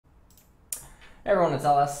Hey everyone, it's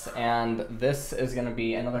LS, and this is going to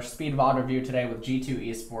be another speed VOD review today with G2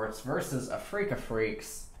 Esports versus Afreeca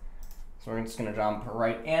Freaks. So we're just going to jump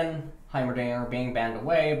right in. Heimerdinger being banned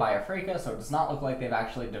away by Afreeca, so it does not look like they've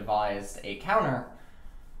actually devised a counter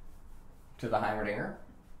to the Heimerdinger.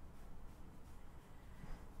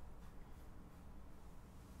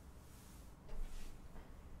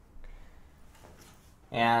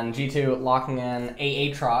 And G2 locking in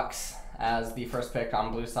Afreeca as the first pick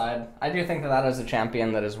on blue side. I do think that that is a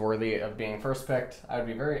champion that is worthy of being first picked. I would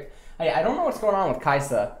be very... I don't know what's going on with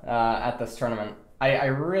Kaisa at this tournament. I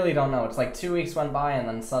really don't know. It's like 2 weeks went by and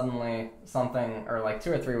then suddenly something, or like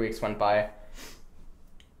 2 or 3 weeks went by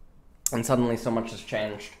and suddenly so much has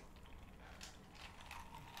changed.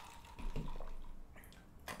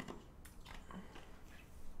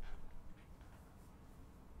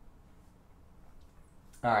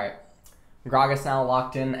 Alright. Gragas now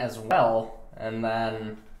locked in as well, and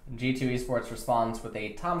then G2 Esports responds with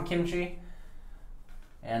a Tom Kimchi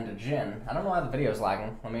and a Jin. I don't know why the video is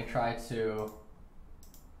lagging. Let me try to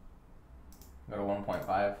go to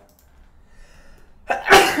 1.5.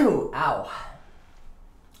 Ow.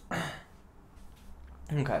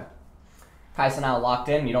 Okay. Kaisa now locked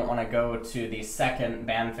in. You don't want to go to the second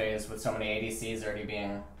ban phase with so many ADCs already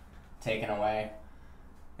being taken away.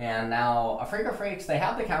 And now, Afreeca Freaks, they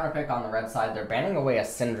have the counter pick on the red side. They're banning away a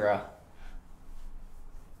Syndra.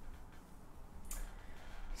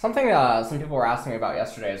 Something some people were asking me about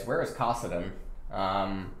yesterday is where is Kassadin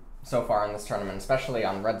so far in this tournament, especially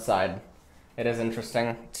on red side. It is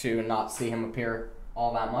interesting to not see him appear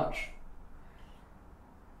all that much.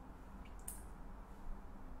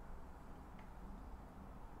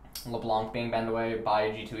 LeBlanc being banned away by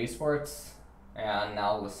G2 Esports. And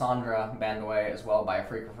now Lissandra banned away as well by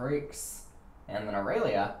Afreeca Freaks. And then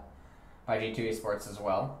Aurelia by G2 Esports as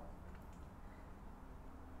well.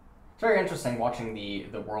 It's very interesting watching the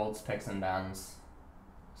world's picks and bans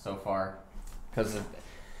so far. Because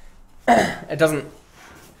it doesn't...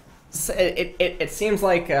 It seems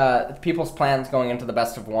like people's plans going into the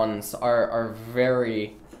best of ones are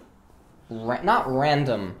very... not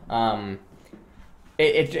random.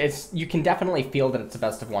 It's you can definitely feel that it's a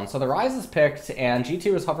best of one. So the Ryze is picked, and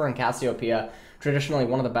G2 is hovering Cassiopeia, traditionally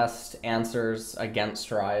one of the best answers against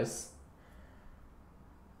Ryze.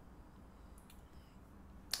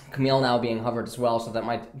 Camille now being hovered as well, so that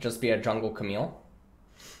might just be a jungle Camille.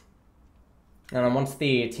 And then once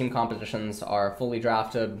the team compositions are fully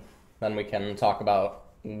drafted, then we can talk about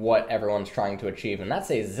what everyone's trying to achieve. And that's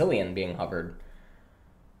a Zillion being hovered.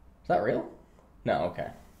 Is that real? No, okay.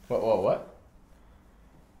 What?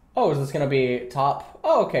 Oh, is this gonna be top?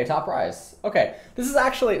 Oh, okay, top Ryze. Okay, this is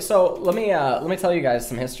actually so. Let me tell you guys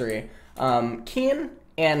some history. Keen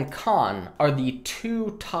and Khan are the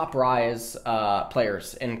two top Ryze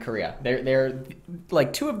players in Korea. They're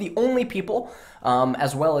like two of the only people,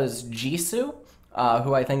 as well as Jisoo,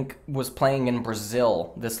 who I think was playing in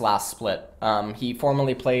Brazil this last split. He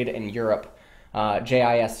formerly played in Europe,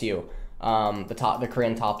 JISU, the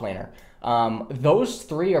Korean top laner. Those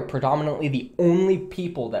three are predominantly the only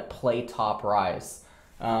people that play top Ryze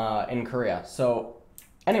in Korea. So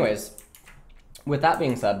anyways, with that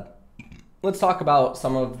being said, let's talk about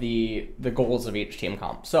some of the goals of each team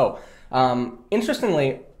comp. So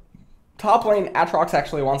interestingly, top lane Aatrox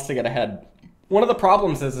actually wants to get ahead. One of the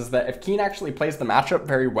problems is that if Keen actually plays the matchup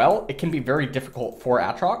very well, it can be very difficult for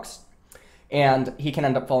Aatrox, and he can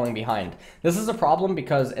end up falling behind. This is a problem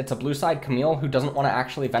because it's a blue side Camille who doesn't want to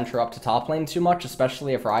actually venture up to top lane too much,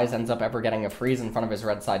 especially if Ryze ends up ever getting a freeze in front of his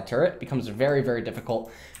red side turret. It becomes very, very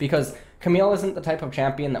difficult because Camille isn't the type of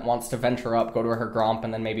champion that wants to venture up, go to her Gromp,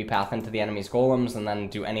 and then maybe path into the enemy's golems and then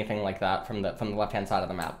do anything like that from the left-hand side of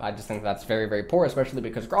the map. I just think that's very, very poor, especially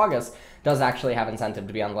because Gragas does actually have incentive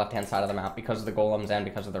to be on the left-hand side of the map because of the golems and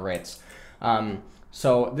because of the wraiths.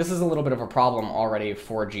 So this is a little bit of a problem already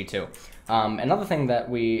for G2. Another thing that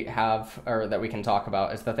we have, or that we can talk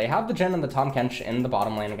about, is that they have the Jhin and the Tahm Kench in the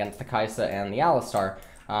bottom lane against the Kaisa and the Alistar.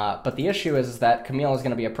 But the issue is that Camille is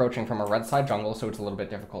going to be approaching from a red side jungle, so it's a little bit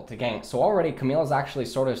difficult to gank. So already Camille is actually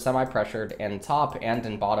sort of semi-pressured in top and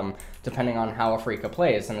in bottom, depending on how Afreeca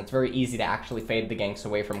plays, and it's very easy to actually fade the ganks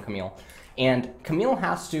away from Camille. And Camille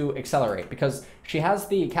has to accelerate because she has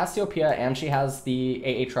the Cassiopeia and she has the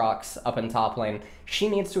Aatrox up in top lane. She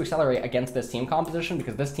needs to accelerate against this team composition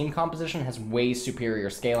because this team composition has way superior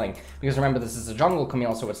scaling. Because remember, this is a jungle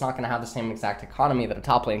Camille, so it's not going to have the same exact economy that a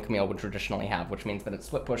top lane Camille would traditionally have, which means that its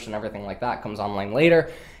split push and everything like that comes online later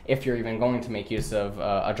if you're even going to make use of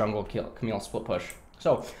a jungle Camille split push.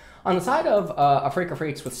 So On the side of Afreeca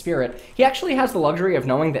Freaks with Spirit, he actually has the luxury of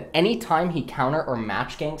knowing that any time he counter or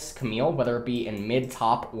match ganks Camille, whether it be in mid,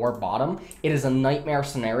 top, or bottom, it is a nightmare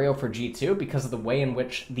scenario for G2 because of the way in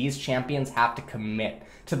which these champions have to commit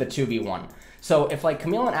to the 2v1. So if like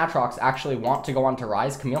Camille and Aatrox actually want to go onto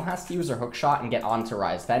Ryze, Camille has to use her hook shot and get onto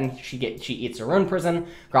Ryze. Then she eats her rune prison,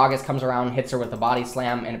 Gragas comes around, hits her with a body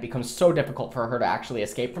slam, and it becomes so difficult for her to actually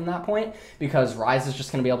escape from that point because Ryze is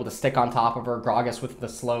just going to be able to stick on top of her, Gragas with the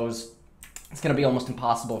slows. It's going to be almost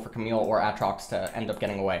impossible for Camille or Aatrox to end up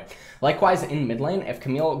getting away. Likewise, in mid lane, if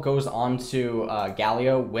Camille goes on to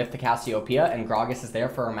Galio with the Cassiopeia and Gragas is there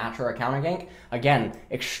for a match or a counter gank, again,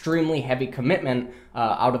 extremely heavy commitment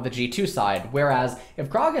out of the G2 side. Whereas, if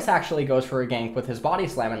Gragas actually goes for a gank with his body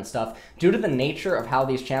slam and stuff, due to the nature of how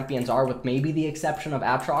these champions are, with maybe the exception of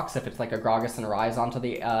Aatrox, if it's like a Gragas and Ryze onto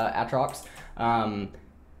the Aatrox,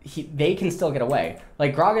 they can still get away.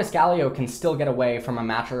 Like, Gragas Galio can still get away from a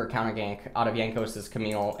match or a counter gank out of Jankos'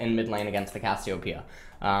 Camille in mid lane against the Cassiopeia.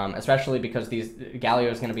 Especially because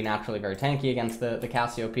Galio is going to be naturally very tanky against the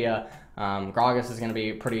Cassiopeia. Gragas is going to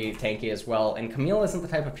be pretty tanky as well. And Camille isn't the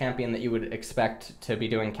type of champion that you would expect to be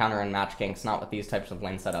doing counter and match ganks, not with these types of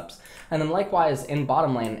lane setups. And then likewise, in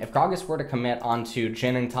bottom lane, if Gragas were to commit onto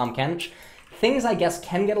Jhin and Tahm Kench, things, I guess,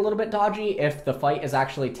 can get a little bit dodgy if the fight is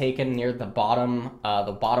actually taken near the bottom,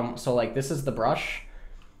 so like this is the brush,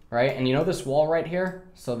 right? And you know this wall right here?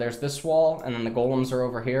 So there's this wall, and then the golems are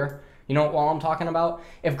over here. You know what wall I'm talking about?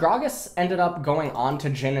 If Gragas ended up going on to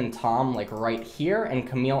Jhin and Tahm, like right here, and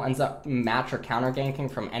Camille ends up match or counter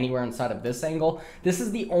ganking from anywhere inside of this angle, this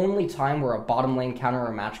is the only time where a bottom lane counter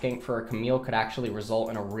or match gank for a Camille could actually result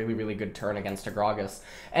in a really, really good turn against a Gragas.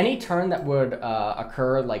 Any turn that would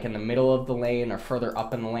occur like in the middle of the lane or further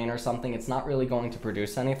up in the lane or something, it's not really going to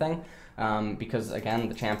produce anything. Because, again,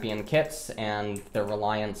 the champion kits and their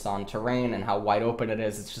reliance on terrain and how wide open it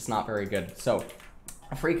is, it's just not very good. So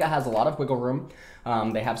Afreeca has a lot of wiggle room,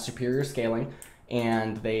 they have superior scaling,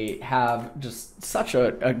 and they have just such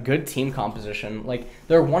a good team composition. Like,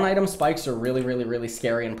 their one-item spikes are really, really, really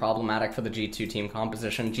scary and problematic for the G2 team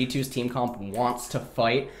composition. G2's team comp wants to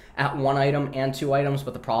fight at one item and two items,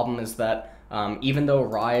 but the problem is that even though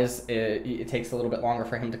Ryze, it takes a little bit longer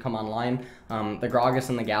for him to come online, the Gragas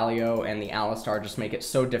and the Galio and the Alistar just make it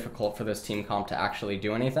so difficult for this team comp to actually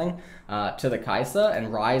do anything to the Kai'Sa, and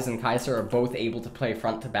Ryze and Kai'Sa are both able to play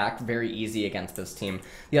front to back very easy against this team.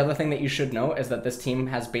 The other thing that you should know is that this team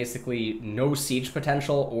has basically no siege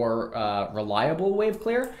potential or reliable wave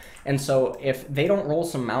clear, and so if they don't roll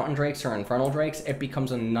some Mountain Drakes or Infernal Drakes, it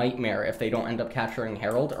becomes a nightmare if they don't end up capturing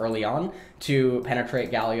Herald early on to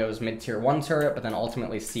penetrate Galio's mid-tier 1 turret, but then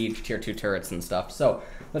ultimately siege tier 2 turrets and stuff. So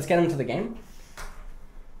let's get into the game.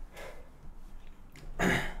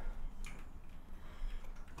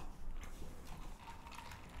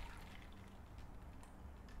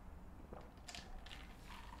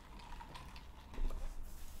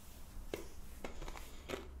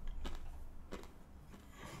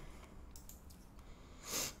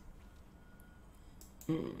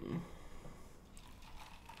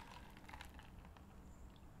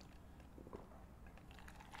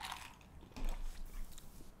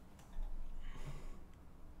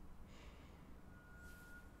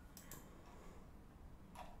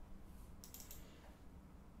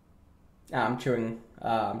 I'm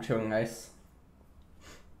chewing ice.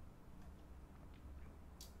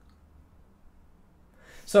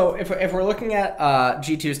 So if we're looking at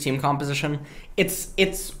G2's team composition,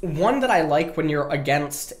 it's one that I like when you're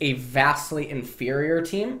against a vastly inferior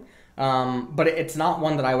team, but it's not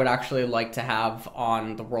one that I would actually like to have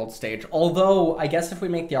on the world stage. Although, I guess if we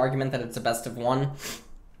make the argument that it's a best of one,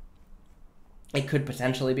 it could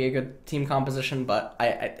potentially be a good team composition, but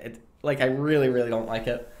I really, really don't like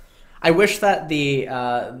it. I wish that the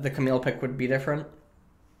Camille pick would be different.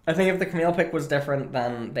 I think if the Camille pick was different,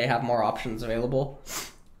 then they have more options available.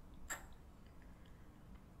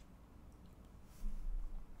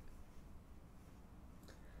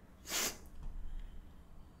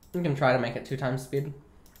 You can try to make it 2 times speed.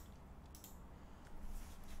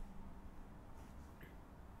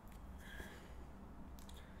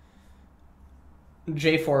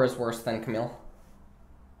 J4 is worse than Camille.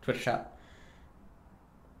 Twitch chat.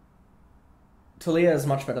 Talia is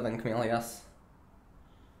much better than Camille, yes.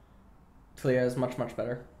 Talia is much, much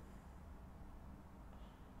better.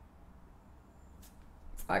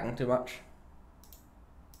 It's lagging too much.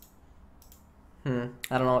 I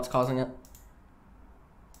don't know what's causing it.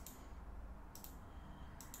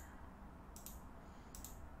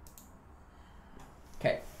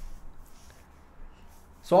 Okay.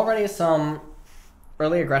 So already some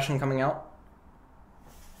early aggression coming out.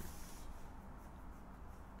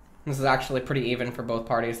 This is actually pretty even for both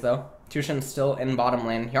parties, though. Tushin's still in bottom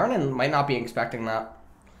lane. Yarnan might not be expecting that.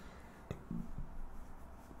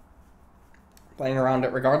 Playing around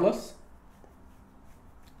it regardless.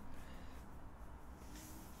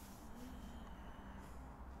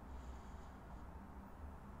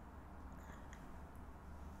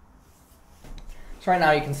 So right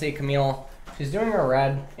now you can see Camille, she's doing her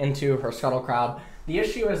red into her Scuttle Crab. The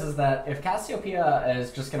issue is that if Cassiopeia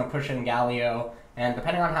is just going to push in Galio, and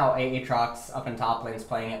depending on how Aatrox up in top lane is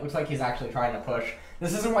playing, it looks like he's actually trying to push.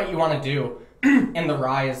 This isn't what you want to do in the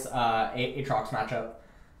Ryze Aatrox matchup.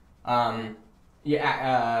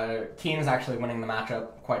 Keen is actually winning the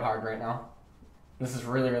matchup quite hard right now. This is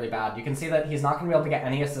really, really bad. You can see that he's not going to be able to get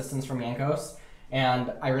any assistance from Jankos,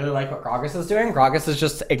 and I really like what Gragas is doing. Gragas is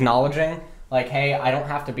just acknowledging, like, hey, I don't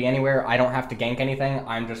have to be anywhere, I don't have to gank anything,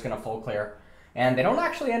 I'm just going to full clear. And they don't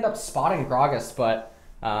actually end up spotting Gragas, but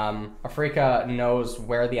Afreeca knows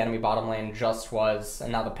where the enemy bottom lane just was,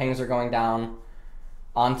 and now the pings are going down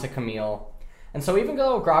onto Camille. And so even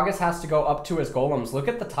though Gragas has to go up to his golems, look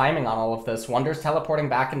at the timing on all of this. Wonder's teleporting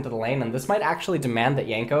back into the lane, and this might actually demand that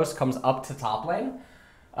Jankos comes up to top lane,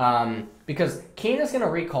 because Keen is going to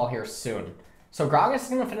recall here soon. So Gragas is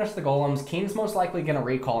going to finish the golems, Keen's most likely going to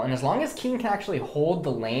recall, and as long as Keen can actually hold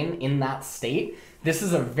the lane in that state, this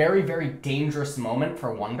is a very, very dangerous moment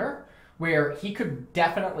for Wonder, where he could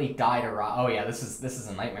definitely die to oh yeah, this is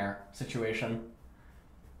a nightmare situation.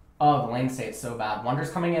 Oh, the lane state's so bad.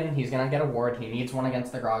 Wonder's coming in, he's going to get a ward, he needs one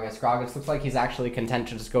against the Gragas. Gragas looks like he's actually content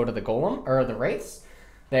to just go to the golem, or the Wraiths.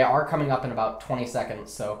 They are coming up in about 20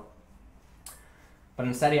 seconds, so... But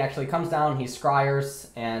instead he actually comes down, he scryers,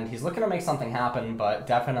 and he's looking to make something happen, but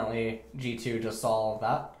definitely G2 just saw all of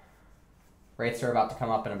that. Wraiths are about to come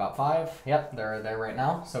up in about 5. Yep, they're there right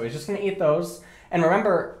now. So he's just going to eat those. And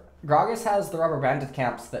remember, Gragas has the rubber banded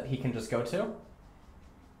camps that he can just go to.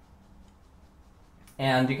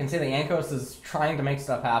 And you can see that Jankos is trying to make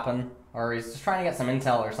stuff happen, or he's just trying to get some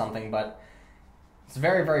intel or something, but it's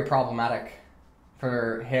very, very problematic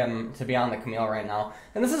for him to be on the Camille right now.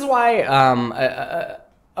 And this is why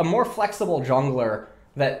a more flexible jungler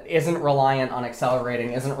that isn't reliant on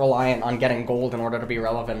accelerating, isn't reliant on getting gold in order to be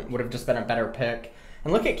relevant, would have just been a better pick.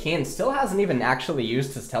 And look at Keen, still hasn't even actually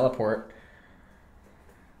used his teleport.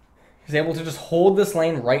 He's able to just hold this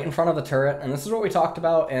lane right in front of the turret, and this is what we talked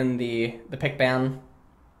about in the pick ban.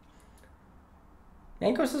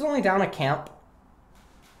 Jankos is only down a camp.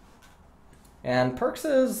 And Perks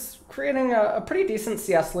is creating a pretty decent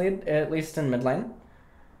CS lead, at least in mid lane.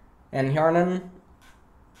 And Hjarnan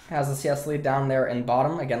has a CS lead down there in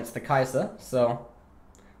bottom against the Kaisa, so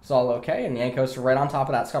it's all okay. And Jankos right on top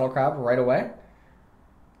of that Scuttle Crab right away.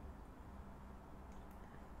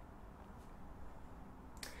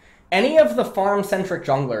 Any of the farm-centric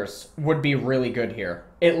junglers would be really good here,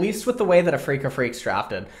 at least with the way that Afreeca Freak's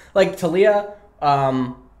drafted. Like, Talia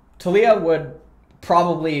would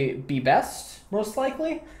probably be best, most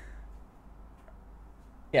likely.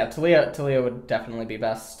 Yeah, Talia would definitely be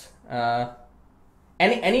best.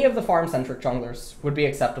 Any of the farm-centric junglers would be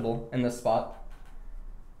acceptable in this spot.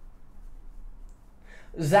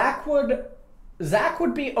 Zac would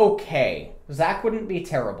be okay. Zac wouldn't be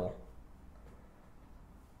terrible.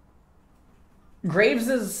 Graves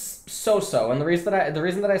is so-so, and the reason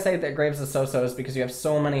that I say that Graves is so-so is because you have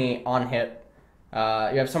so many on-hit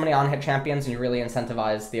champions, and you really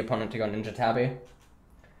incentivize the opponent to go Ninja Tabby.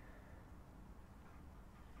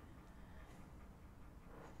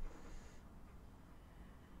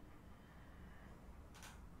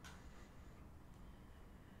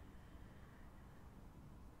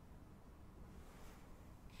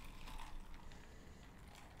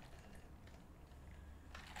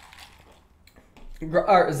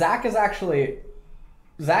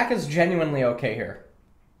 Zac is genuinely okay here.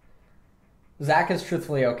 Zac is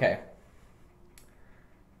truthfully okay.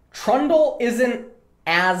 Trundle isn't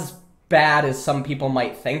as bad as some people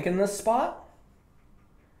might think in this spot.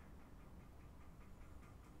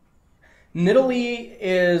 Nidalee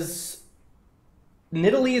is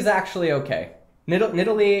actually okay.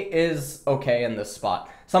 Nidalee is okay in this spot.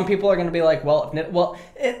 Some people are going to be like, well,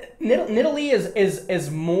 Nidalee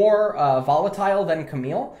is more volatile than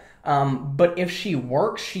Camille, but if she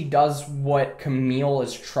works, she does what Camille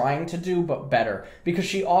is trying to do, but better, because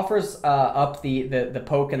she offers up the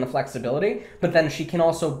poke and the flexibility, but then she can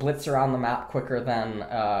also blitz around the map quicker than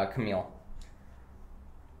Camille.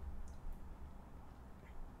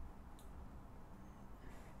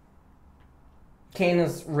 Kayn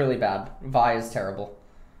is really bad. Vi is terrible.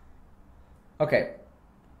 Okay.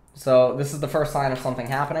 So this is the first sign of something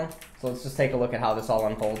happening. So let's just take a look at how this all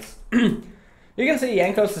unfolds. You You can see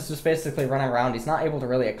Jankos is just basically running around. He's not able to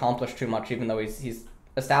really accomplish too much, even though he's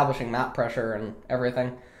establishing map pressure and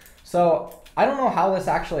everything. So I don't know how this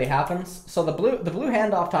actually happens. So the blue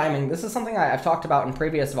handoff timing, this is something I've talked about in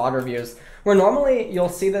previous VOD reviews, where normally you'll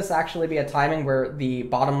see this actually be a timing where the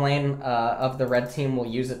bottom lane of the red team will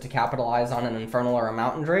use it to capitalize on an Infernal or a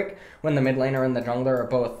Mountain Drake, when the mid laner and the jungler are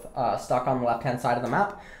both stuck on the left-hand side of the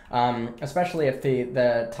map. Especially if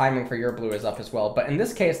the timing for your blue is up as well. But in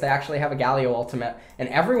this case, they actually have a Galio ultimate, and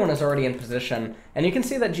everyone is already in position. And you can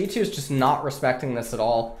see that G2 is just not respecting this at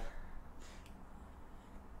all.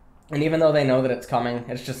 And even though they know that it's coming,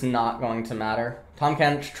 it's just not going to matter. Tahm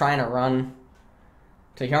Kench trying to run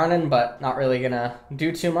to Hjarnan, but not really going to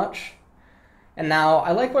do too much. And now,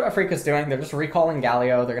 I like what Afreeca's doing. They're just recalling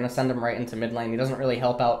Galio. They're going to send him right into mid lane. He doesn't really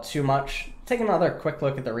help out too much. Take another quick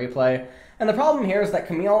look at the replay. And the problem here is that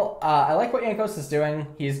Camille, I like what Jankos is doing.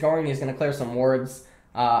 He's going to clear some wards.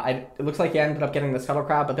 It looks like he ended up getting the Scuttle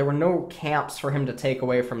Crab, but there were no camps for him to take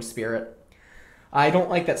away from Spirit. I don't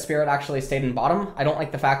like that Spirit actually stayed in bottom. I don't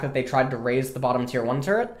like the fact that they tried to raise the bottom tier 1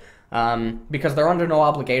 turret, because they're under no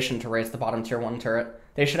obligation to raise the bottom tier 1 turret.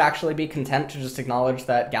 They should actually be content to just acknowledge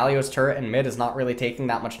that Galio's turret in mid is not really taking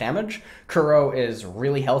that much damage. Kuro is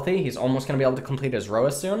really healthy. He's almost going to be able to complete his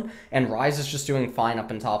Roa soon, and Ryze is just doing fine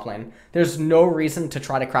up in top lane. There's no reason to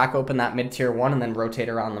try to crack open that mid tier 1 and then rotate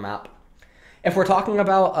around the map. If we're talking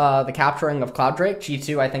about the capturing of Cloud Drake,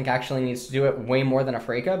 G2 I think actually needs to do it way more than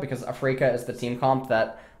Afreeca, because Afreeca is the team comp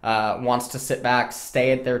that wants to sit back,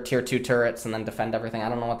 stay at their tier 2 turrets, and then defend everything. I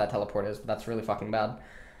don't know what that teleport is, but that's really fucking bad.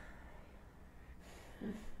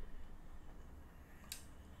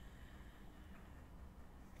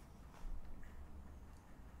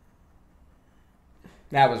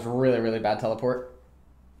 That was really, really bad teleport.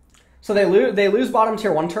 So they lose bottom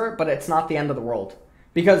tier 1 turret, but it's not the end of the world,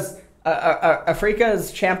 because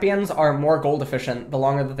Afreeca's champions are more gold efficient the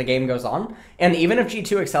longer that the game goes on, and even if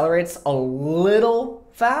G2 accelerates a little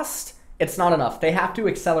fast, it's not enough. They have to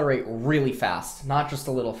accelerate really fast, not just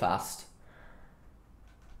a little fast.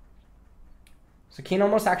 So Keen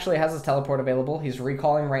almost actually has his teleport available. He's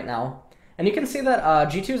recalling right now. And you can see that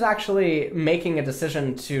G2 is actually making a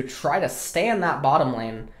decision to try to stay in that bottom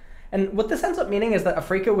lane. And what this ends up meaning is that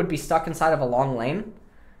Afreeca would be stuck inside of a long lane.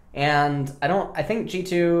 And I think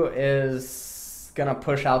G2 is going to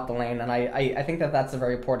push out the lane, and I think that that's a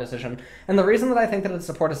very poor decision. And the reason that I think that it's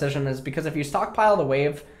a poor decision is because if you stockpile the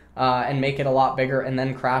wave and make it a lot bigger and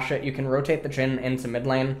then crash it, you can rotate the Jhin into mid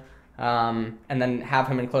lane and then have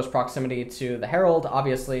him in close proximity to the Herald.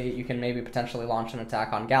 Obviously, you can maybe potentially launch an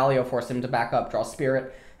attack on Galio, force him to back up, draw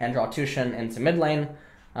Spirit, and draw Tushin into mid lane.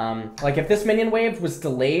 Like if this minion wave was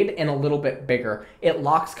delayed and a little bit bigger, it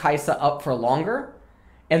locks Kai'Sa up for longer.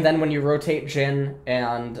 And then when you rotate Jhin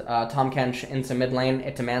and Tahm Kench into mid lane,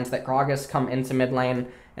 it demands that Gragas come into mid lane.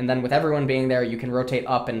 And then with everyone being there, you can rotate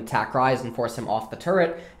up and attack Ryze and force him off the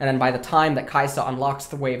turret. And then by the time that Kai'Sa unlocks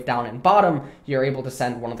the wave down in bottom, you're able to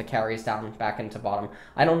send one of the carries down back into bottom.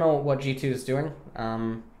 I don't know what G2 is doing,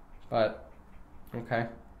 but okay.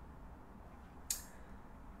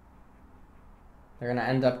 They're going to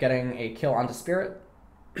end up getting a kill onto Spirit.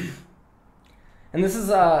 And this is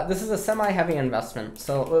a semi-heavy investment,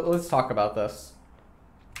 so let's talk about this.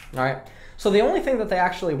 All right. So the only thing that they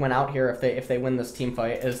actually win out here if they win this team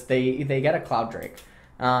fight is they get a Cloud Drake.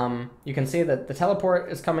 You can see that the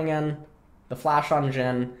teleport is coming in, the flash on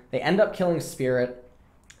Jhin. They end up killing Spirit,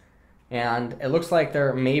 and it looks like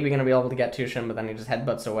they're maybe going to be able to get Tushin, but then he just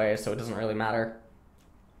headbutts away, so it doesn't really matter.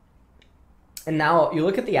 And now you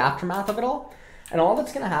look at the aftermath of it all, and all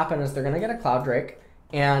that's going to happen is they're going to get a Cloud Drake,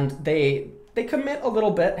 and they commit a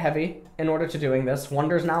little bit heavy in order to doing this.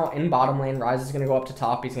 Wonder's now in bottom lane. Ryze is going to go up to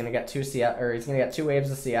top. He's going to get he's going to get 2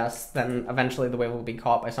 waves of CS. Then eventually the wave will be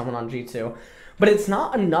caught by someone on G2. But it's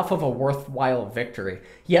not enough of a worthwhile victory.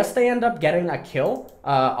 Yes, they end up getting a kill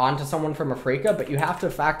onto someone from Afreeca, but you have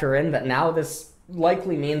to factor in that now this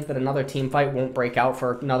likely means that another team fight won't break out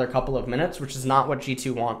for another couple of minutes, which is not what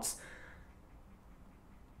G2 wants.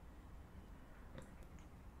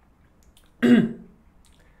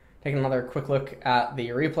 Taking another quick look at the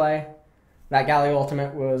replay. That Galio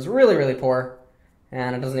ultimate was really, really poor,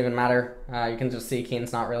 and it doesn't even matter. You can just see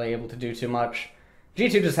Keen's not really able to do too much.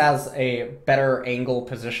 G2 just has a better angle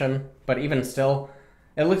position, but even still,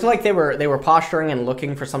 it looked like they were posturing and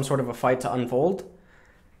looking for some sort of a fight to unfold.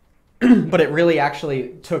 But it really actually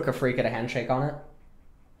took Afreeca to handshake on it.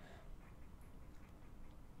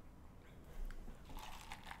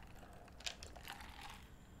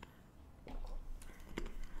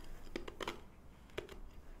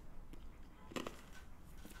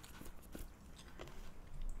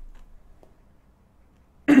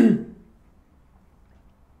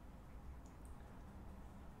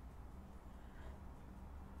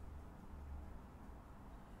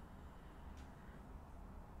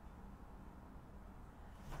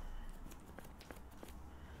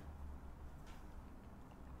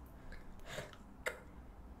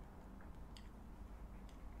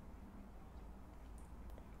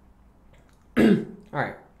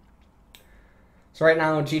 So right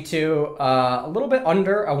now, G2 a little bit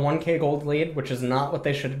under a 1k gold lead, which is not what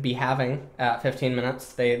they should be having at 15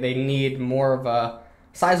 minutes. They need more of a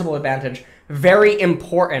sizable advantage. Very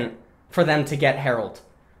important for them to get Herald.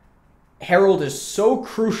 Herald is so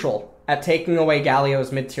crucial at taking away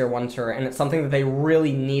Galio's mid-tier 1 turret, and it's something that they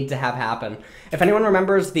really need to have happen. If anyone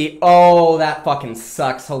remembers the... Oh, that fucking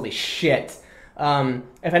sucks. Holy shit.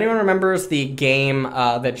 If anyone remembers the game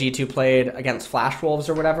that G2 played against Flash Wolves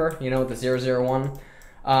or whatever, you know, the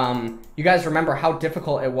 0-0-1, you guys remember how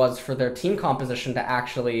difficult it was for their team composition to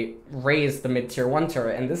actually raise the mid-tier 1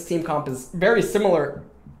 turret, and this team comp is very similar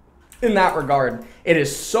in that regard. It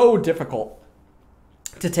is so difficult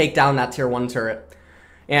to take down that tier 1 turret,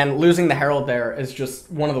 and losing the Herald there is just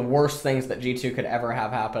one of the worst things that G2 could ever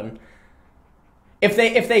have happen. If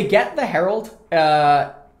they get the Herald,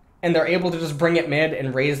 and they're able to just bring it mid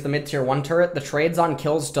and raise the mid-tier 1 turret, the trades on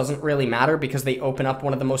kills doesn't really matter because they open up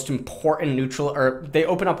one of the most important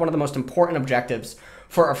objectives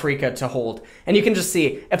for Afreeca to hold. And you can just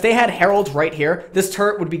see, if they had Herald right here, this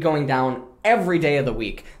turret would be going down every day of the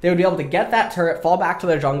week. They would be able to get that turret, fall back to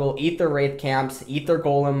their jungle, eat their Wraith camps, eat their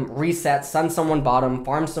golem, reset, send someone bottom,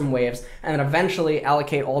 farm some waves, and then eventually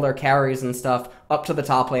allocate all their carries and stuff up to the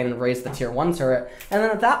top lane and raise the tier 1 turret. And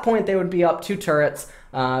then at that point, they would be up 2 turrets.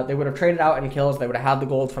 They would have traded out in kills. They would have had the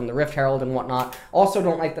gold from the Rift Herald and whatnot. Also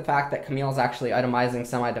don't like the fact that Camille's actually itemizing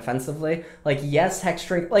semi-defensively. Like, yes,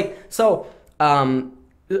 Hexdrink... Like, so...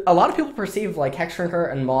 a lot of people perceive like Hexdrinker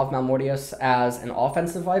and Maw of Malmortius as an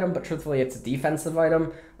offensive item, but truthfully it's a defensive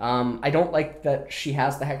item. I don't like that she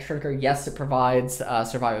has the Hexdrinker. Yes, it provides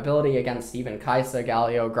survivability against even Kai'Sa,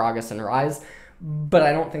 Galio, Gragas, and Ryze, but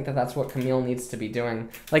I don't think that that's what Camille needs to be doing.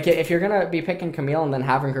 Like, if you're going to be picking Camille and then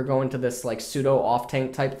having her go into this like pseudo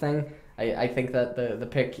off-tank type thing, I think that the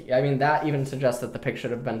pick, I mean, that even suggests that the pick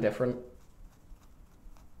should have been different.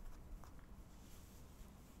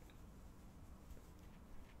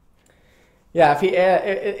 Yeah, if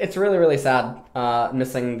it's really, really sad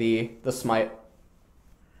missing the smite.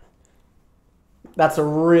 That's a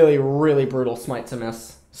really, really brutal smite to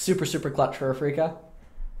miss. Super, super clutch for Afreeca.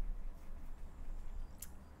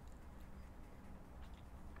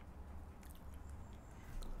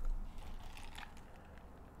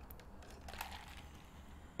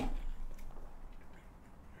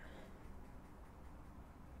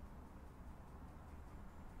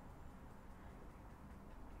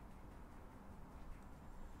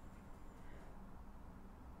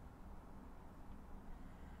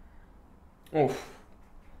 Oof.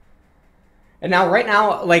 And now, right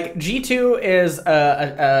now, like, G2 is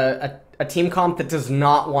a team comp that does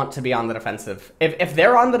not want to be on the defensive. If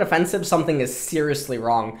they're on the defensive, something is seriously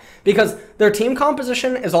wrong. Because their team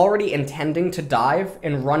composition is already intending to dive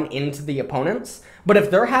and run into the opponents. But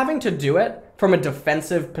if they're having to do it from a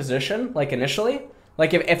defensive position, like initially...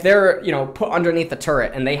 Like, if they're, you know, put underneath the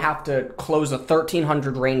turret and they have to close a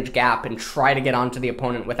 1300 range gap and try to get onto the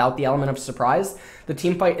opponent without the element of surprise, the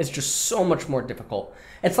team fight is just so much more difficult.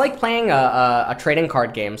 It's like playing a trading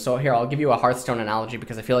card game. So here, I'll give you a Hearthstone analogy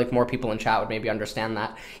because I feel like more people in chat would maybe understand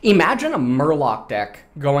that. Imagine a Murloc deck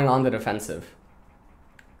going on the defensive.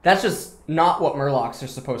 That's just not what Murlocs are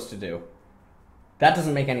supposed to do. That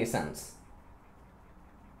doesn't make any sense.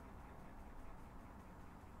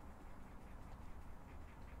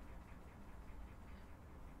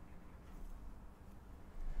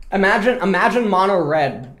 Imagine mono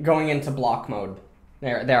red going into block mode.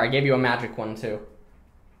 There, I gave you a magic one too.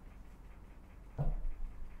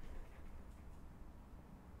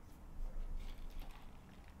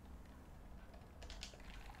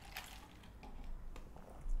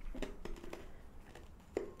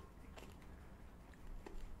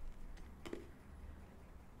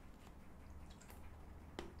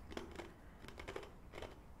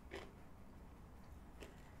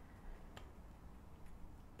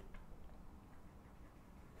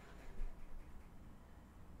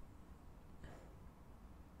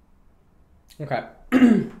 Okay.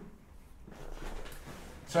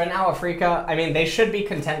 So right now, Afreeca, I mean, they should be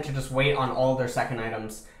content to just wait on all their second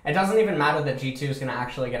items. It doesn't even matter that G2 is going to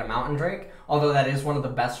actually get a Mountain Drake, although that is one of the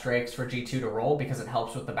best Drakes for G2 to roll because it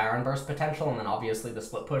helps with the Baron Burst potential and then obviously the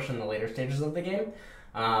split push in the later stages of the game.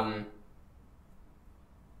 I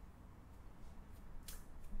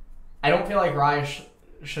don't feel like Ryze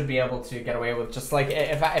should be able to get away with just like,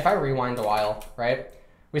 if I rewind a while, right?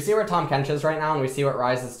 We see where Tahm Kench is right now and we see what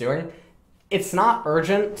Ryze is doing. It's not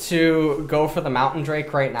urgent to go for the Mountain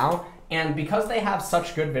Drake right now, and because they have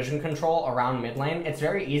such good vision control around mid lane, it's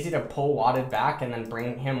very easy to pull Wadded back and then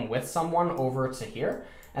bring him with someone over to here,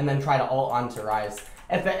 and then try to ult onto Ryze.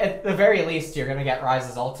 At the very least, you're going to get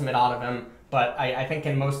Ryze's ultimate out of him, But I think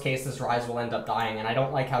in most cases, Ryze will end up dying, and I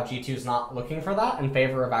don't like how G2's not looking for that in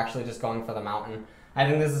favor of actually just going for the Mountain. I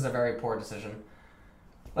think this is a very poor decision.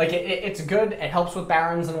 Like, it's good, it helps with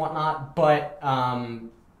Barons and whatnot, but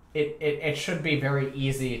it should be very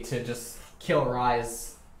easy to just kill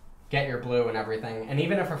Ryze, get your blue and everything. And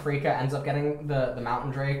even if Afreeca ends up getting the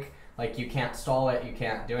Mountain Drake, like, you can't stall it, you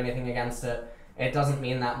can't do anything against it. It doesn't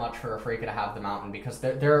mean that much for Afreeca to have the Mountain, because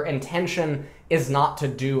their intention is not to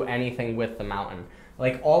do anything with the Mountain.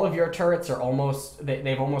 Like, all of your turrets are almost,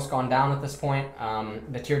 they've almost gone down at this point.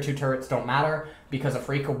 The tier 2 turrets don't matter, because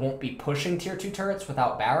Afreeca won't be pushing tier 2 turrets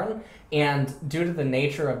without Baron. And due to the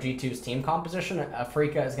nature of G2's team composition,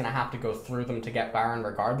 Afreeca is going to have to go through them to get Baron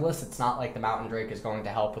regardless. It's not like the Mountain Drake is going to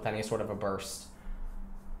help with any sort of a burst.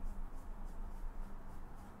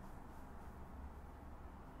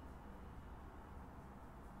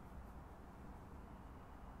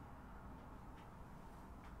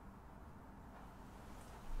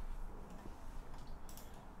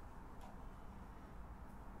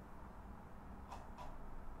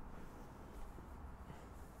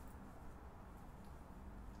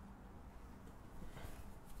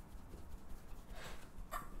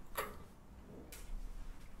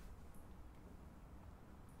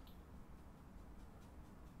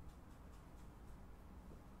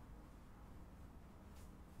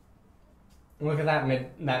 Look at that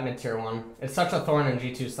mid tier 1. It's such a thorn in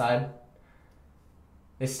G2's side.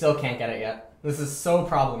 They still can't get it yet. This is so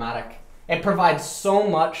problematic. It provides so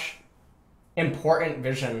much important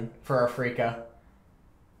vision for Afreeca.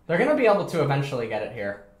 They're going to be able to eventually get it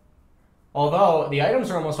here. Although the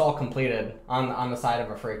items are almost all completed on the side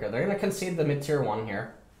of Afreeca. They're going to concede the mid tier 1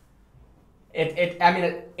 here.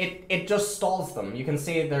 It just stalls them. You can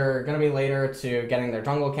see they're going to be later to getting their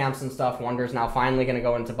jungle camps and stuff. Wonder's now finally going to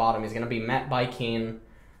go into bottom. He's going to be met by Keen.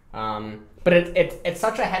 But it's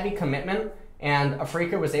such a heavy commitment, and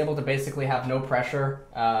Afreeca was able to basically have no pressure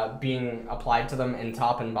being applied to them in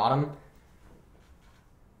top and bottom.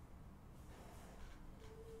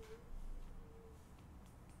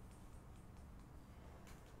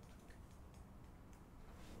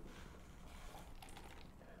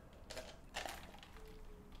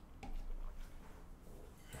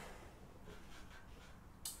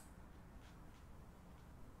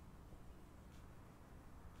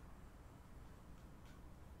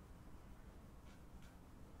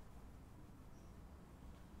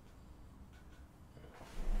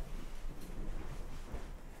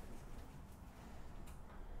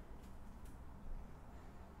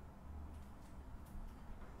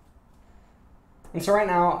 And so right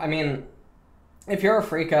now, I mean, if you're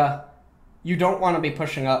Afreeca, you don't want to be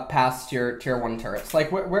pushing up past your tier 1 turrets.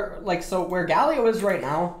 Like, where Galio is right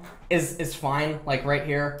now is fine, like right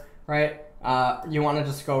here, right? You want to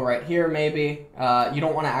just go right here, maybe. You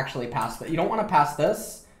don't want to actually pass that. You don't want to pass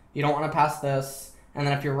this. You don't want to pass this. And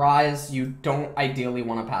then if you're Ryze, you don't ideally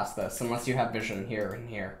want to pass this unless you have vision here and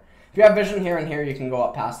here. If you have vision here and here, you can go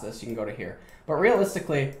up past this. You can go to here. But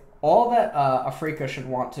realistically, all that Afreeca should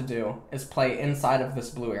want to do is play inside of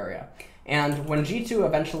this blue area. And when G2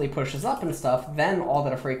 eventually pushes up and stuff, then all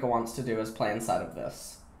that Afreeca wants to do is play inside of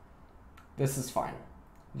this. This is fine.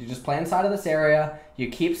 You just play inside of this area, you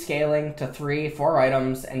keep scaling to 3-4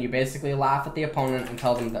 items, and you basically laugh at the opponent and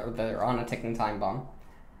tell them that they're on a ticking time bomb.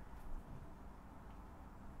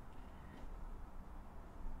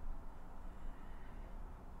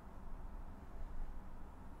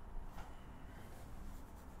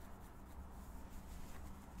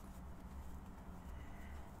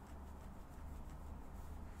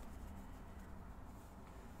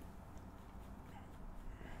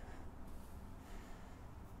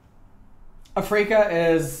 Afreeca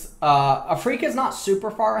is not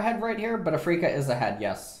super far ahead right here, but Afreeca is ahead,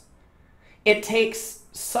 yes. It takes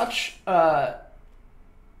such oh,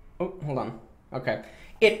 hold on. Okay.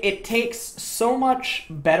 It takes so much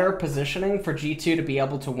better positioning for G2 to be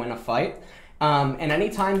able to win a fight. And any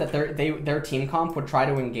time that their team comp would try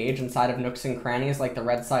to engage inside of nooks and crannies like the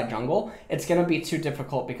red side jungle, it's going to be too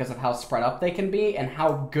difficult because of how spread up they can be and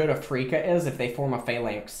how good Afreeca is if they form a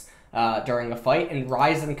phalanx during the fight. And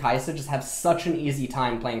Ryze and Kai'Sa just have such an easy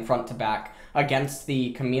time playing front to back against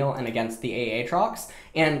the Camille and against the Aatrox.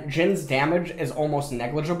 And Jin's damage is almost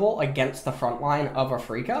negligible against the front line of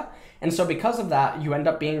Afreeca. And so because of that, you end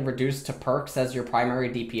up being reduced to perks as your primary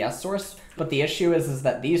DPS source. But the issue is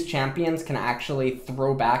that these champions can actually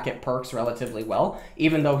throw back at perks relatively well,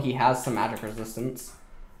 even though he has some magic resistance.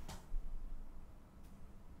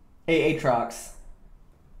 Aatrox.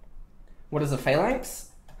 What is a phalanx?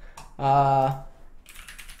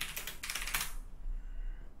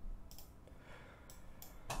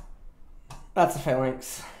 That's a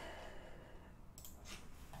phalanx.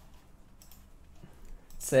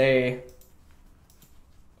 It's a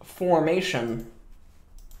formation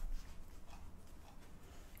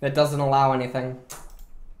that doesn't allow anything.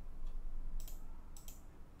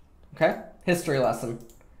 Okay? History lesson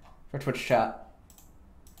for Twitch chat.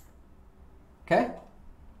 Okay?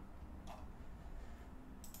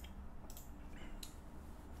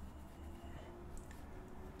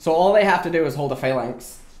 So all they have to do is hold a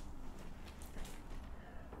phalanx.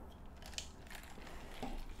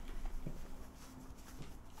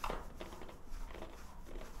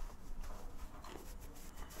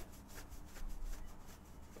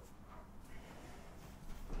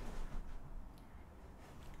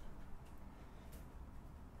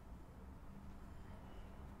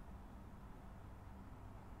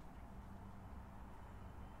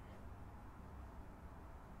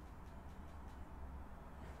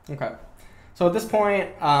 Okay. So at this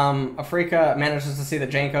point, Afreeca manages to see that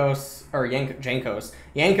Jankos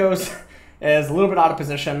is a little bit out of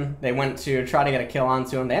position. They went to try to get a kill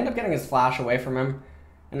onto him. They end up getting his flash away from him.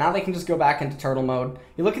 And now they can just go back into turtle mode.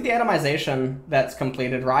 You look at the itemization that's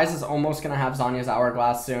completed. Ryze is almost going to have Zhonya's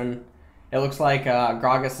Hourglass soon. It looks like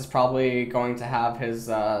Gragas is probably going to have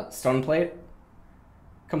his Stone Plate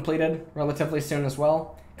completed relatively soon as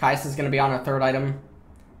well. Kais is going to be on a third item.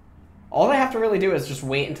 All they have to really do is just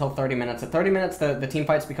wait until 30 minutes. At 30 minutes, the team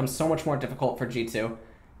fights become so much more difficult for G2.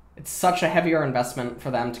 It's such a heavier investment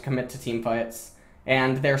for them to commit to team fights.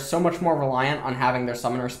 And they're so much more reliant on having their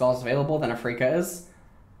summoner spells available than Afreeca is.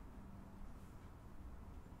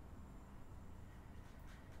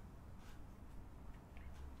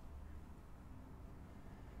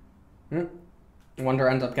 Wonder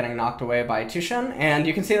ends up getting knocked away by Tushen. And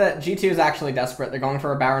you can see that G2 is actually desperate. They're going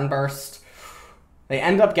for a Baron burst. They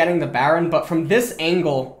end up getting the Baron, but from this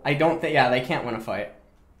angle, I don't think... Yeah, they can't win a fight.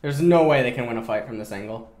 There's no way they can win a fight from this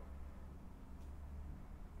angle.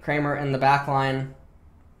 Kramer in the back line.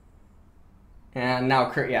 And now,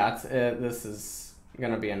 yeah, this is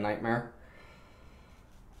going to be a nightmare.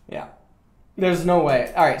 Yeah. There's no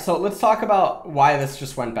way. All right, so let's talk about why this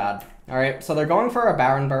just went bad. All right, so they're going for a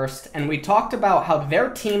Baron burst, and we talked about how their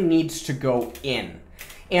team needs to go in.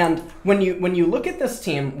 And when you look at this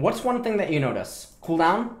team, what's one thing that you notice?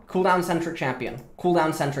 Cooldown, cooldown-centric champion,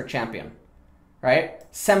 cooldown-centric champion, right?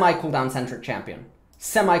 Semi-cooldown-centric champion,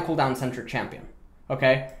 semi-cooldown-centric champion,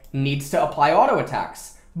 okay? Needs to apply auto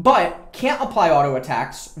attacks, but can't apply auto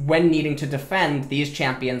attacks when needing to defend these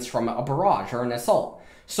champions from a barrage or an assault.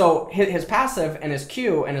 So his passive and his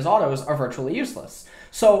Q and his autos are virtually useless.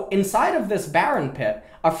 So inside of this Baron pit,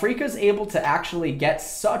 Afreeca is able to actually get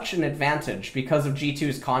such an advantage because of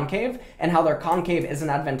G2's concave and how their concave isn't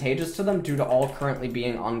advantageous to them due to all currently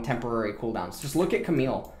being on temporary cooldowns. Just look at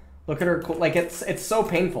Camille. Look at her, like it's so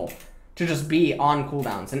painful to just be on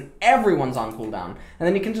cooldowns, and everyone's on cooldown. And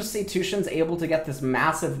then you can just see Tushen's able to get this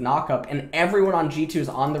massive knockup, and everyone on G2 is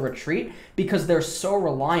on the retreat because they're so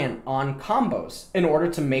reliant on combos in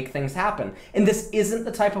order to make things happen. And this isn't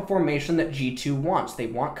the type of formation that G2 wants. They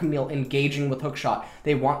want Camille engaging with hookshot.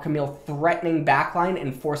 They want Camille threatening backline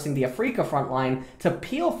and forcing the Afreeca front line to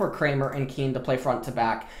peel for Kramer and Keen to play front to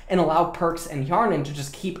back, and allow Perks and Yarnan to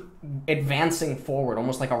just keep advancing forward,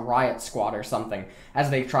 almost like a riot squad or something,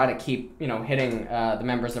 as they try to keep, you know, hitting the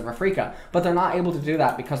members of Afreeca. But they're not able to do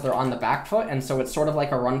that because they're on the back foot, and so it's sort of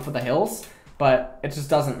like a run for the hills, but it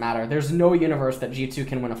just doesn't matter. There's no universe that G2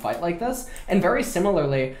 can win a fight like this. And very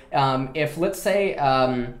similarly, if, let's say,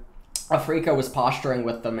 Afreeca was posturing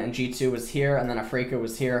with them and G2 was here and then Afreeca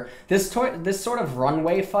was here, this sort of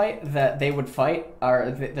runway fight that they would fight,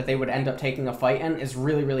 or that they would end up taking a fight in, is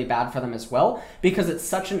really, really bad for them as well, because it's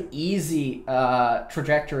such an easy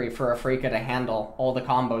trajectory for Afreeca to handle all the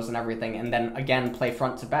combos and everything, and then again play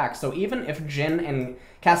front to back. So even if Jhin and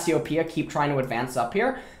Cassiopeia keep trying to advance up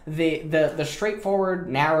here, the straightforward,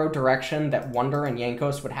 narrow direction that Wonder and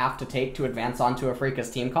Jankos would have to take to advance onto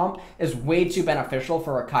Afreeca's team comp is way too beneficial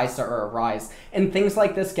for a Kai'Sa or a Ryze. And things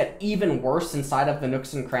like this get even worse inside of the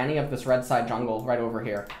nooks and cranny of this red side jungle right over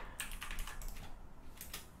here.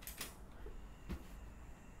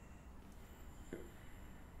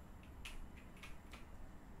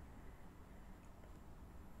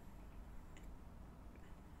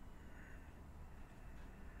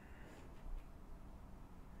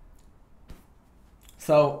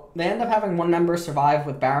 So they end up having one member survive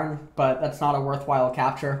with Baron, but that's not a worthwhile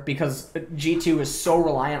capture because G2 is so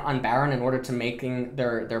reliant on Baron in order to making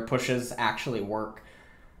their pushes actually work.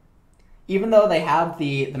 Even though they have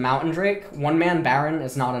the Mountain Drake, one-man Baron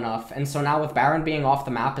is not enough. And so now with Baron being off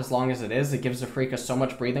the map as long as it is, it gives Afreeca so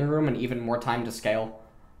much breathing room and even more time to scale.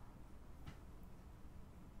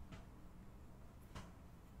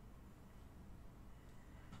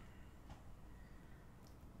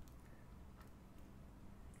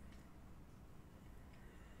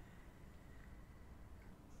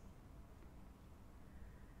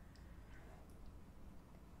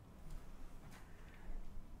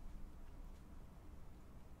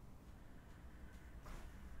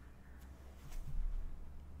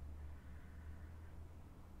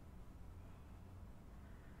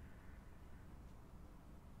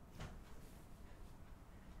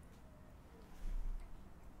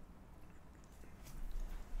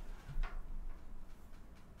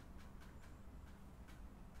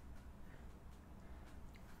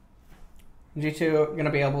 G2 going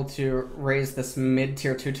to be able to raise this mid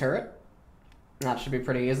tier 2 turret. That should be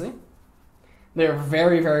pretty easy. They're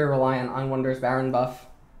very, very reliant on Wonder's Baron buff.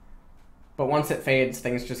 But once it fades,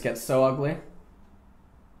 things just get so ugly.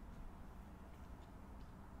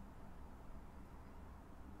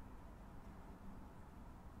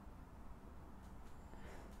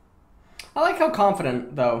 I like how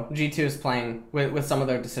confident, though, G2 is playing with some of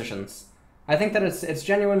their decisions. I think that it's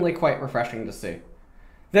genuinely quite refreshing to see.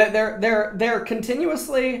 They're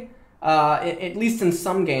continuously, at least in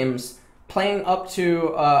some games, playing up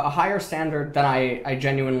to a higher standard than I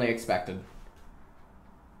genuinely expected.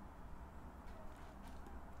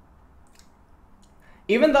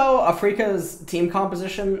 Even though Afreeca's team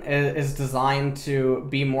composition is designed to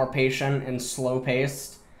be more patient and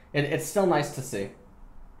slow-paced, it's still nice to see.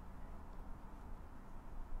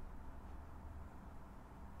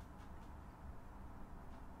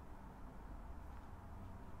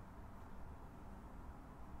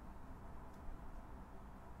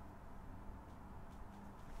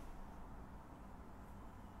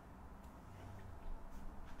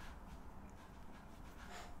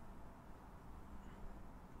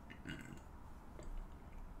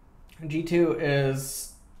 G2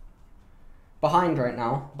 is behind right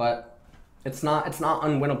now, but it's not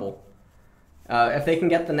unwinnable. If they can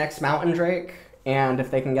get the next Mountain Drake, and if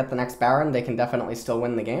they can get the next Baron, they can definitely still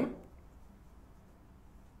win the game.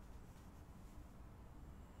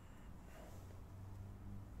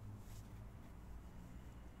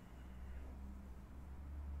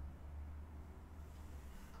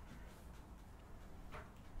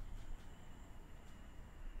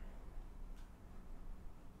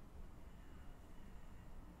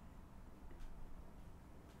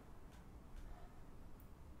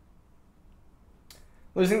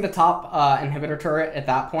 Losing the top inhibitor turret at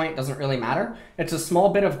that point doesn't really matter. It's a small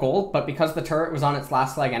bit of gold, but because the turret was on its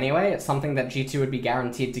last leg anyway, it's something that G2 would be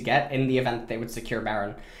guaranteed to get in the event that they would secure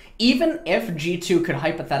Baron. Even if G2 could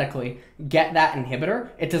hypothetically get that inhibitor,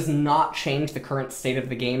 it does not change the current state of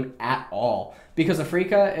the game at all. Because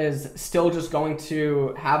Afreeca is still just going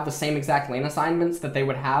to have the same exact lane assignments that they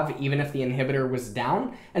would have even if the inhibitor was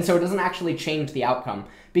down, and so it doesn't actually change the outcome.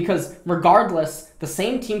 Because regardless, the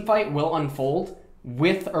same teamfight will unfold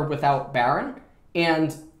with or without Baron,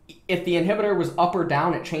 and if the inhibitor was up or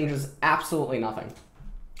down, it changes absolutely nothing.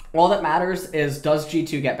 All that matters is, does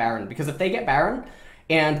G2 get Baron? Because if they get Baron,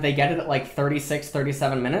 and they get it at like 36,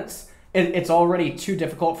 37 minutes, it's already too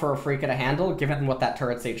difficult for Afreeca to handle, given what that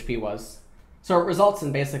turret's HP was. So it results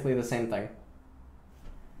in basically the same thing.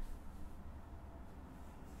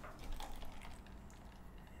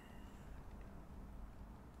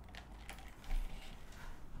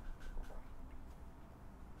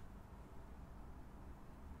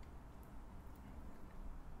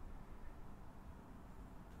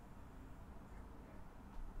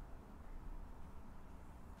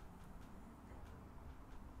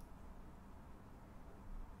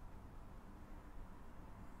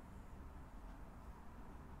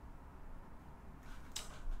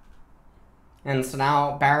 And so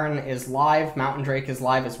now Baron is live, Mountain Drake is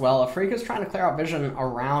live as well. Afreeca's trying to clear out vision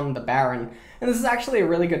around the Baron. And this is actually a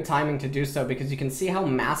really good timing to do so because you can see how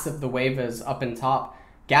massive the wave is up in top.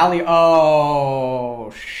 Galley,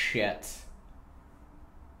 oh, shit.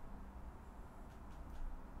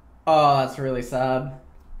 Oh, that's really sad.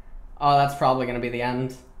 Oh, that's probably going to be the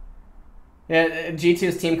end. Yeah,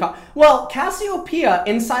 G2's team... Well, Cassiopeia,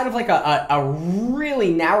 inside of like a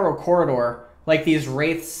really narrow corridor, like these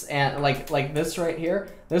wraiths and like this right here,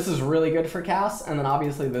 this is really good for Cass, and then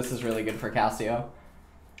obviously this is really good for Cassio.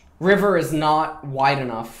 River is not wide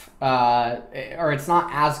enough, or it's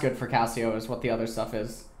not as good for Cassio as what the other stuff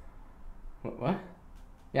is. What?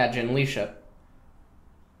 Yeah, Jin, leash it.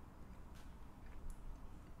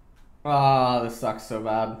 Oh, this sucks so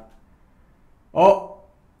bad. Oh!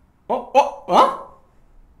 Oh, oh, huh?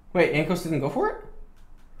 Wait, Yankos didn't go for it?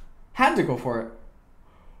 Had to go for it.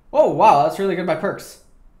 Oh, wow, that's really good by Perks.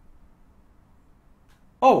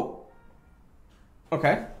 Oh.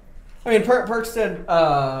 Okay. I mean, Perks did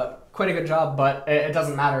quite a good job, but it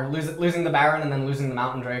doesn't matter. Losing the Baron and then losing the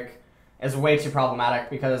Mountain Drake is way too problematic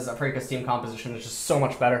because Afreeca's team composition is just so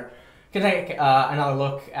much better. You can take another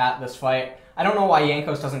look at this fight. I don't know why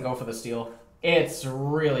Yankos doesn't go for the steal. It's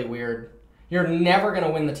really weird. You're never going to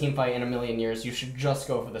win the team fight in a million years. You should just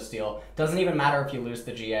go for the steal. Doesn't even matter if you lose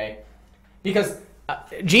the GA. Because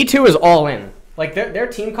G2 is all in. Like, their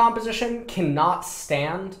team composition cannot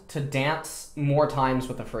stand to dance more times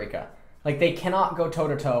with Afreeca. Like, they cannot go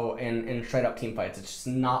toe-to-toe in straight-up team fights. It's just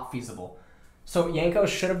not feasible. So Yankos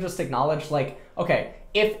should have just acknowledged, like, okay,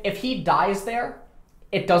 if he dies there,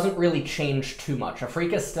 it doesn't really change too much.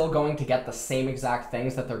 Afreeca is still going to get the same exact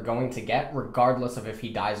things that they're going to get, regardless of if he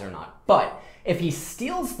dies or not. But if he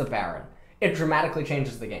steals the Baron, it dramatically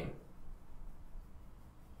changes the game.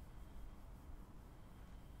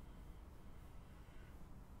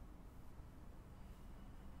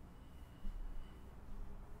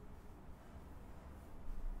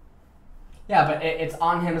 Yeah, but it's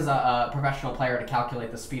on him as a professional player to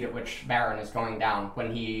calculate the speed at which Baron is going down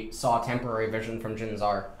when he saw temporary vision from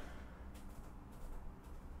Jinzar.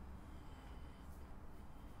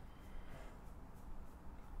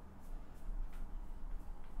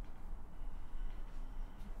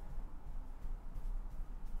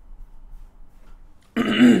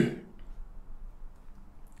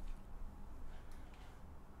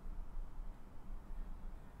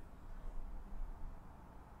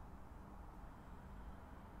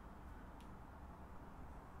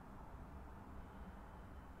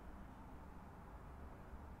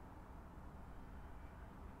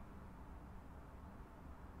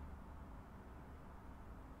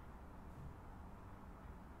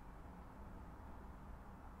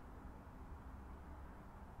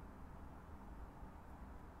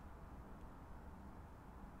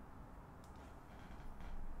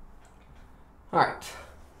 Alright.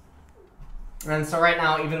 And so right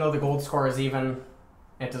now, even though the gold score is even,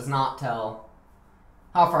 it does not tell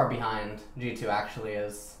how far behind G2 actually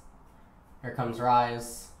is. Here comes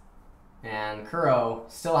Rise. And Kuro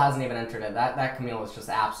still hasn't even entered it. That Camille is just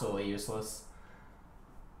absolutely useless.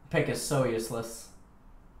 Pick is so useless.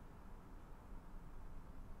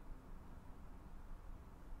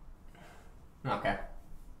 Okay.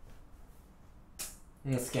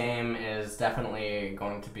 This game is definitely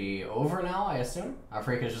going to be over now, I assume.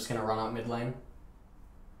 Afreeca is just going to run out mid lane.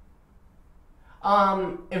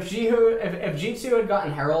 If G2 had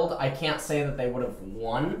gotten Herald, I can't say that they would have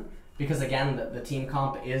won, because again, the team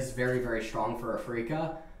comp is very, very strong for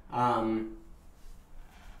Afreeca.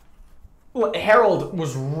 Well, Herald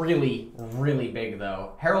was really, really big,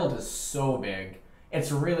 though. Herald is so big.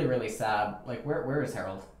 It's really, really sad. Like, where is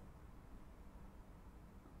Herald?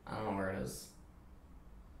 I don't know where it is.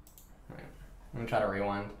 Right. I'm gonna try to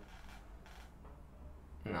rewind.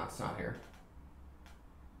 No, it's not here.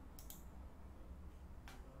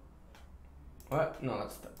 What? No,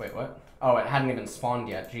 that's... wait, what? Oh, it hadn't even spawned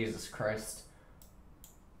yet. Jesus Christ.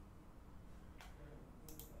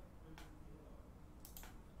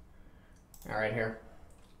 All right, here.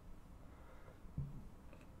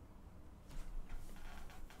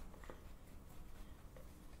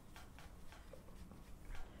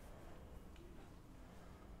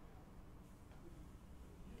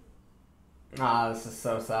 Ah, this is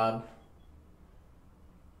so sad.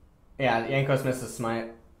 Yeah, Yankos misses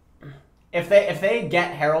Smite. If they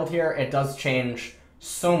get Herald here, it does change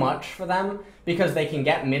so much for them, because they can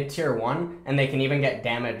get mid-tier 1, and they can even get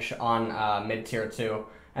damage on mid-tier 2.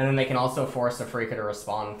 And then they can also force Afreeca to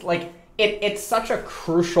respond. Like, it's such a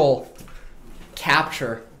crucial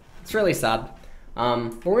capture. It's really sad.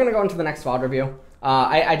 But we're going to go into the next VOD review.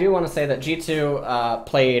 I do want to say that G2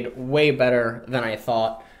 played way better than I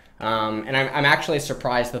thought. And I'm actually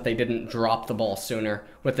surprised that they didn't drop the ball sooner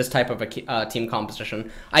with this type of a team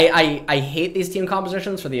composition. I hate these team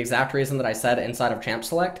compositions for the exact reason that I said inside of Champ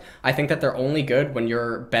Select. I think that they're only good when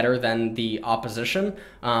you're better than the opposition,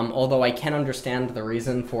 although I can understand the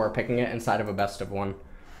reason for picking it inside of a best of 1.